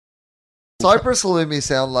Cypress halloumi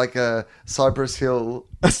sound like a Cypress Hill.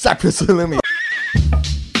 A Cypress halloumi.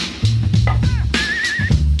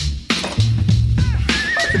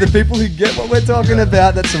 For the people who get what we're talking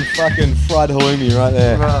about, that's some fucking fried halloumi right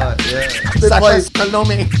there. Right, yeah. Cypress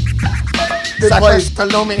halloumi. Cypress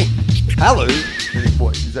halloumi. Hello.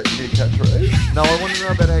 What, is that your new catchphrase? No, I want to know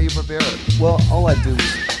about how you prepare it. Well, all I do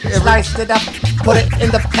is slice it up, put it in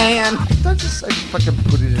the pan. Don't just say fucking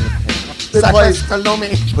put it in a pan. Cypress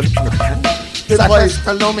halloumi. Put it in the pan. Cypress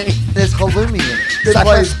halloumi. There's halloumi in it.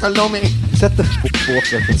 Cypress halloumi. Is that the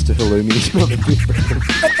fourth reference to halloumi? Not the fifth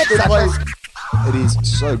reference. It is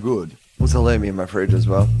so good. There's halloumi in my fridge as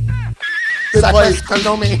well. Cypress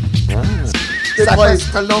halloumi. Cypress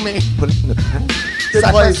halloumi. Put it in the pan.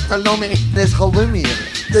 Cypress halloumi. There's halloumi in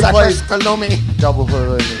it. Cypress halloumi. Double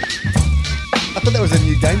halloumi. I thought that was a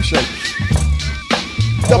new game show.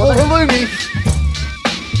 Double halloumi.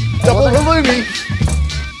 Double halloumi.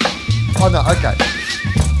 Oh no, okay.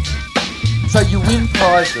 So you win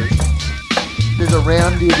prizes. There's a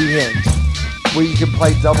round near the end where you can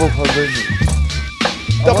play double halloumi.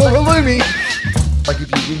 Double halloumi. Like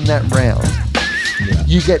if you win that round,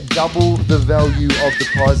 you get double the value of the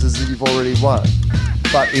prizes that you've already won,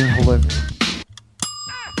 but in halloumi.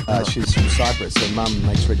 She's from Cyprus, so Mum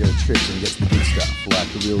makes regular trips and gets the good stuff, like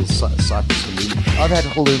the real Cyprus halloumi. I've had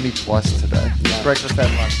halloumi twice today. Yeah. Breakfast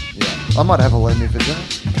and lunch. Yeah. I might have halloumi for dinner.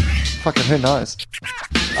 Fucking who knows?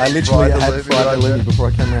 I literally Fried had halloumi fried right halloumi there. before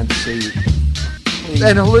I came around to see you.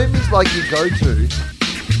 And halloumi's like your go-to.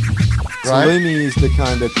 Right? Halloumi is the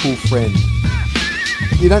kind of cool friend.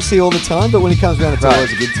 You don't see all the time, but when he comes around, it's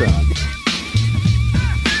always a good time.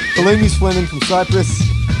 Halloumi's Fleming from Cyprus.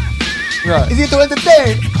 Right. Is here to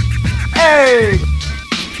entertain. Hey!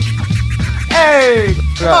 Hey!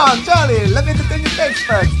 Come on, Charlie, let me entertain your taste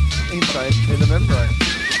buds. Inside in the membrane.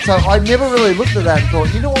 So I never really looked at that and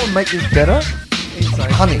thought, you know what would make this better?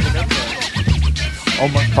 Inside. Honey. Oh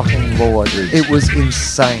my fucking lord, dude. It was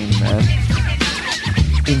insane, man.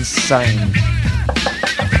 Insane.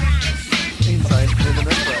 Inside in the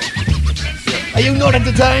membrane. Yeah. Are you not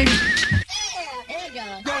entertained?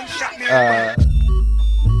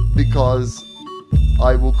 Because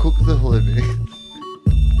I will cook the halloumi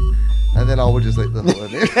and then I will just eat the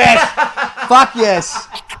halloumi. Fuck yes!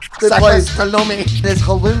 Cypress halloumi. There's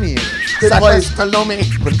halloumi in it. Cypress halloumi.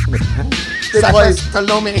 Cypress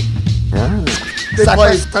halloumi.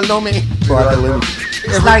 Cypress halloumi. Fried halloumi.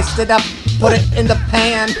 Sliced it up, put it in the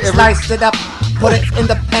pan. Sliced it up, put it in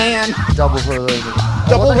the pan. Double halloumi.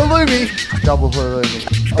 Double halloumi. Double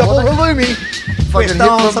halloumi. Double halloumi. Fucking Twist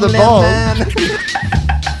on hit from some the lemon. bowl.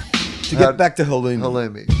 To get back to halloumi.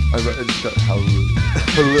 Halloumi. I just got halloumi.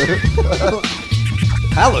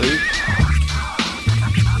 Hello.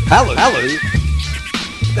 Hello. Hello.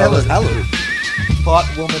 That was hello. Pot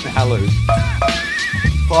woman hello.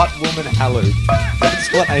 Pot woman hello.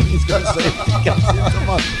 That's what Amy's going to say if she comes in. Come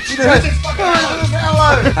on. She knows it's fucking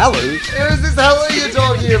Hello. hello. Who's this hello you're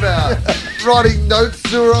talking about? Writing notes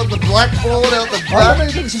to her on the blackboard out the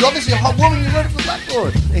back? She's obviously a hot woman. You wrote it for the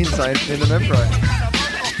blackboard. Insane in the membrane.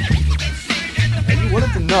 And you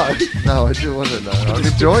wanted to know. No, I didn't want to know. I was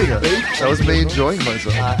enjoying it. That was me enjoying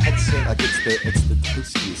myself. I'd say like it's the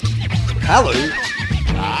tastiest. Hello.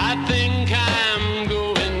 I think I